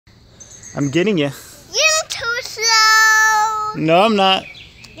I'm getting you. You're too slow. No, I'm not.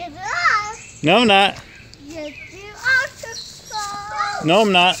 You're not. No, I'm not. You are too slow. No,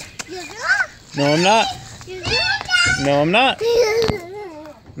 I'm not. You're not. No, I'm not. You're not. No, I'm not.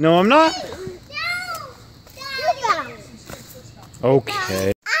 No, I'm not.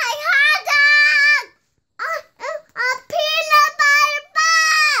 Okay. I had a peanut butter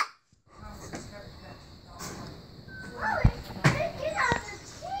bar. Get on the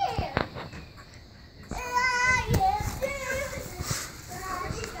chair.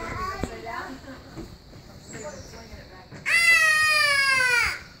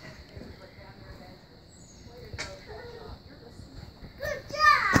 Good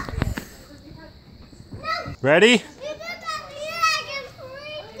job. Ready?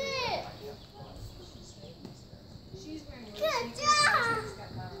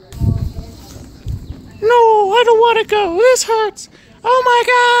 No, I don't want to go. This hurts. Oh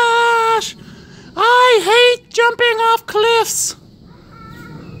my gosh! I hate jumping off cliffs.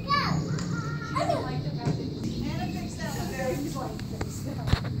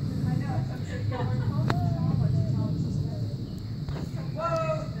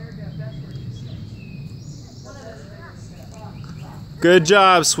 Good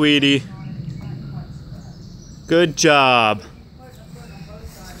job, sweetie. Good job.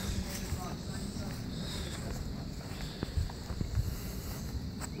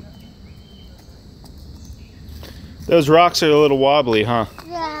 Those rocks are a little wobbly, huh?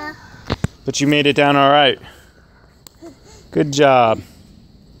 Yeah. But you made it down all right. Good job.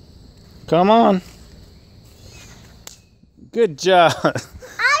 Come on. Good job. I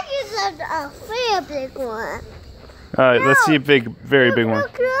just got a very big one. All right, let's see a very big one.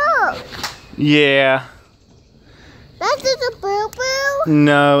 Look, look. Yeah. That's just a boo-boo?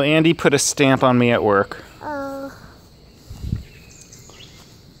 No, Andy put a stamp on me at work. Oh.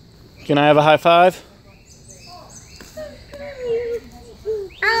 Can I have a high five?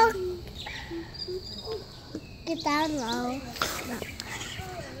 I'll get down low.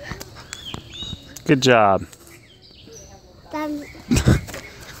 Good job. Down.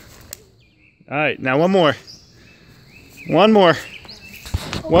 All right, now one more. One more.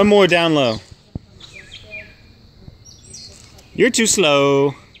 One more down low. You're too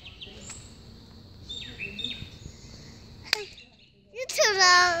slow. You're too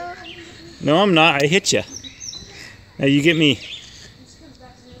low. No, I'm not. I hit you. Now you get me.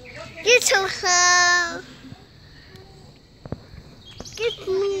 You're too slow. Get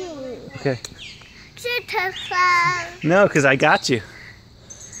me. Okay. You're too slow. No, because I got you.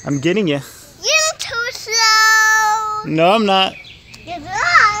 I'm getting you. You're too slow. No, I'm not. You're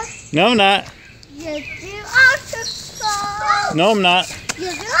not. No, I'm not. You are too slow. No, I'm not.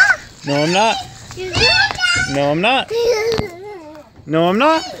 You're not. No, I'm not. You're not. No, I'm not. No, I'm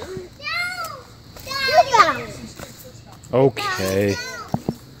not. You're down. Okay.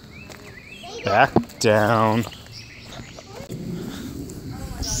 Back down.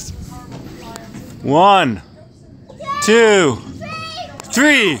 1, 2,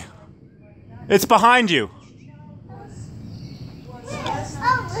 3. It's behind you. It's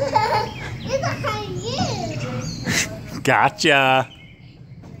behind you. Gotcha. Gotcha.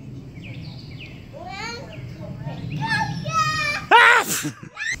 Ah!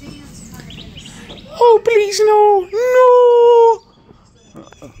 Oh, please, no. No.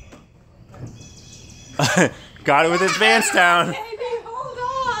 Got it with his pants down.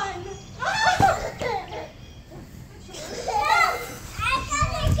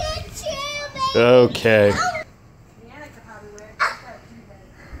 Okay.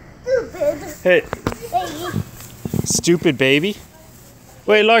 Hey. Stupid baby.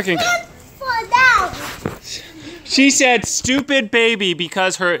 Wait, Larkin. She said stupid baby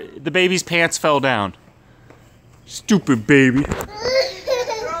because the baby's pants fell down. Stupid baby.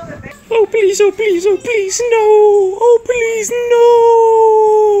 Oh please, oh please, oh please, no. Oh please,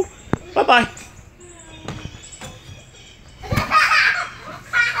 no. Bye-bye.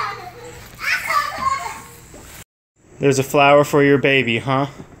 There's a flower for your baby, huh?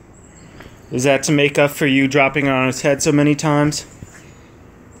 Is that to make up for you dropping it on his head so many times?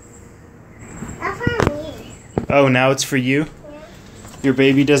 That's for me. Oh, now it's for you? Yeah. Your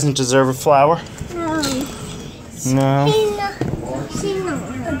baby doesn't deserve a flower? No. No.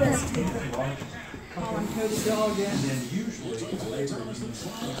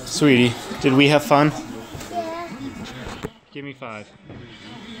 Sweetie, did we have fun? Yeah. Give me 5.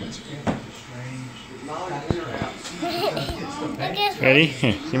 Ready?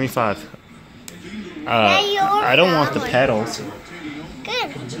 Here, give me 5. I don't want the petals.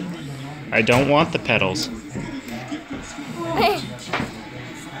 Good. I don't want the petals.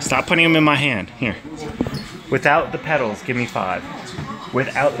 Stop putting them in my hand. Here. Without the pedals, give me 5.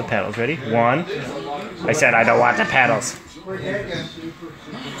 Without the pedals. Ready? 1. I said I don't want the pedals.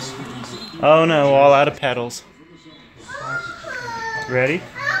 Oh no, all out of pedals. Ready?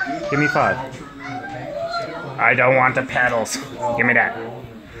 Give me 5. I don't want the pedals. Give me that.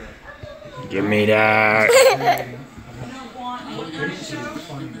 Give me that.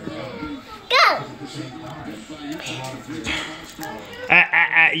 Go!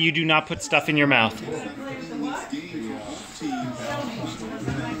 You do not put stuff in your mouth.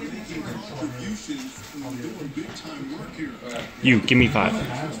 You, give me 5.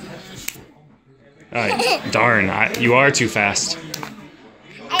 Darn, you are too fast.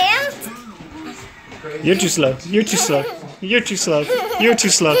 I am. You're too slow. You're too slow. You're too slow. You're too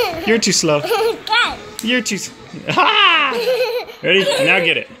slow. You're too slow. Go! You're too. Ha! Ready? Now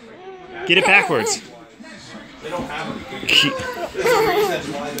get it. Get it backwards.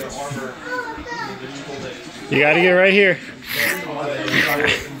 You gotta get right here.